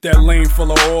That lean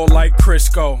full of oil like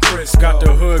Crisco. Got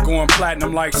the hood going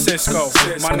platinum like Cisco.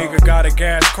 My nigga got a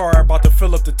gas car about to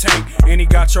fill up the tank, and he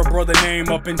got your brother name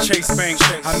up in Chase Bank.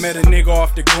 I met a nigga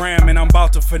off the gram and I'm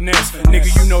about to finesse.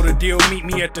 Nigga, you know the deal, meet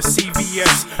me at the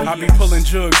CVS. I be pulling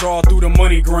jugs all through the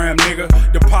money gram,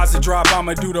 nigga. Deposit drop,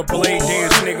 I'ma do the blade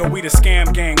dance, nigga. We the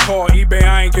scam gang. Call eBay,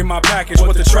 I ain't get my package.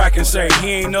 What the tracking say? He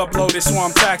ain't uploaded, so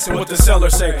I'm taxing. What the seller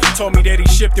say? Told me that he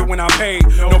shipped it when I paid.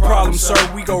 No problem, sir.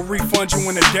 We go refund you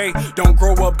in a day. Don't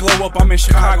grow up, glow up. I'm in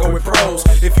Chicago with pros.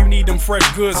 If you need them fresh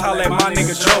goods, holla at my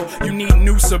nigga Joe. You need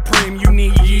new Supreme, you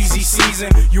need Yeezy season.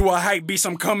 You a hype beast,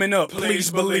 I'm coming up. Please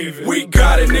believe it. We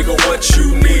got it, nigga. What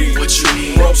you need? What you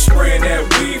need? Rope spraying that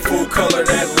weed, full color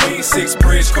that lean. 6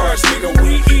 bridge cars, nigga.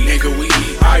 We eat, nigga. We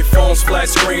eat. iPhones, flat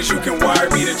screens, you can wire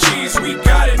me the cheese. We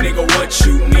got it, nigga. What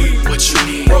you need? What you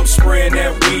need? Rope spraying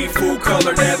that weed, full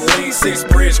color that lean. 6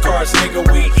 bridge cars, nigga.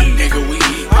 We eat, nigga. We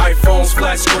eat. iPhones,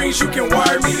 flat screens, you can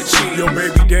wire me the cheese. Your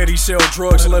baby daddy sell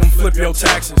drugs, let him flip your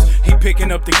taxes. He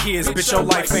picking up the kids, bitch, your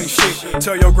life ain't shit.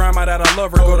 Tell your grandma that I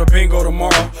love her, go to bingo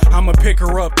tomorrow. I'ma pick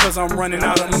her up, cause I'm running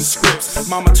out of them scripts.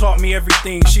 Mama taught me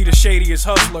everything, she the shadiest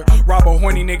hustler. Rob a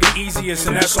horny nigga easiest,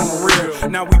 and that's on the real.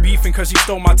 Now we beefing cause he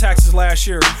stole my taxes last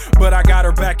year, but I got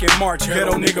her back in March,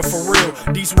 ghetto nigga for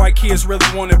real. These white kids really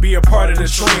wanna be a part of the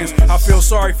trends. I feel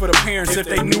sorry for the parents if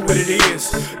they knew what it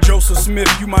is. Joseph Smith,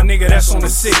 you my nigga, that's on the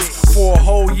 6. For a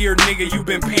whole year, nigga, you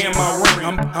been paying my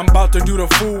rent. I'm about to do the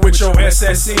fool with your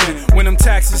SSN. When them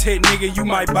taxes hit, nigga, you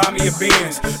might buy me a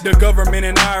Benz. The government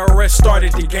and IRS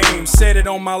started the game. Said it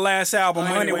on my last album,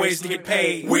 100 ways to get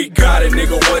paid. We got it,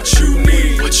 nigga, what you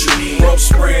need? What you need? Rope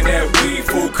spraying that weed,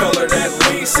 full color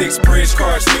that lean. 6 bridge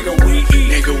cars, nigga, we eat,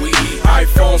 nigga, we eat.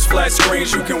 iPhones, flat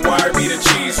screens, you can wire me the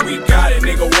cheese. We got it,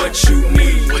 nigga, what you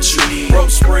need? What you need? Rope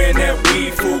spraying that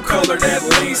weed, full color that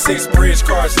lean. 6 bridge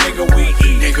cars, nigga, we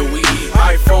eat, nigga, we eat.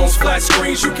 iPhones, flat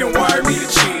screens, you can wire me the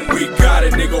cheese. We got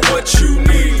it, nigga, what you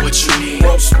need? What you need?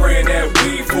 Rope spraying that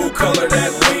weed, full color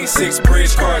that lean. 6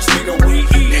 bridge cars, nigga, we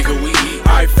eat, nigga, we eat.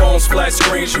 iPhones, flat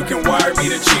screens, you can wire me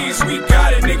the cheese. We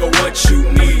got it, nigga, what you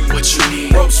need? What you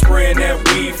need? Rope spraying that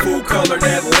weed, full color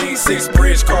that lean. 6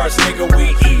 bridge cars, nigga, we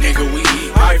eat, nigga, we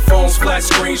eat. iPhones, flat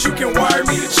screens, you can wire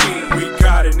me the cheese. We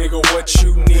got it, nigga, what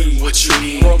you need? What you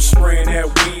need? Rope spraying that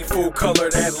weed, full color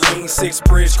that lean. 6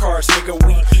 bridge cars, nigga,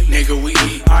 we eat, nigga, we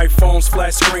eat. iPhones,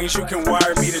 flat screens, you can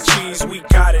wire me the cheese. We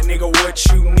got it, nigga, what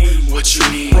you need? What you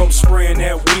need? Rope spraying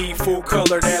that weed, full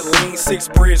color that lean. 6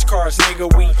 bridge cars, nigga,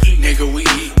 we eat, nigga, we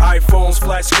eat. iPhones,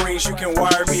 flat screens, you can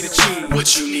wire me the cheese.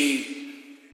 What you need?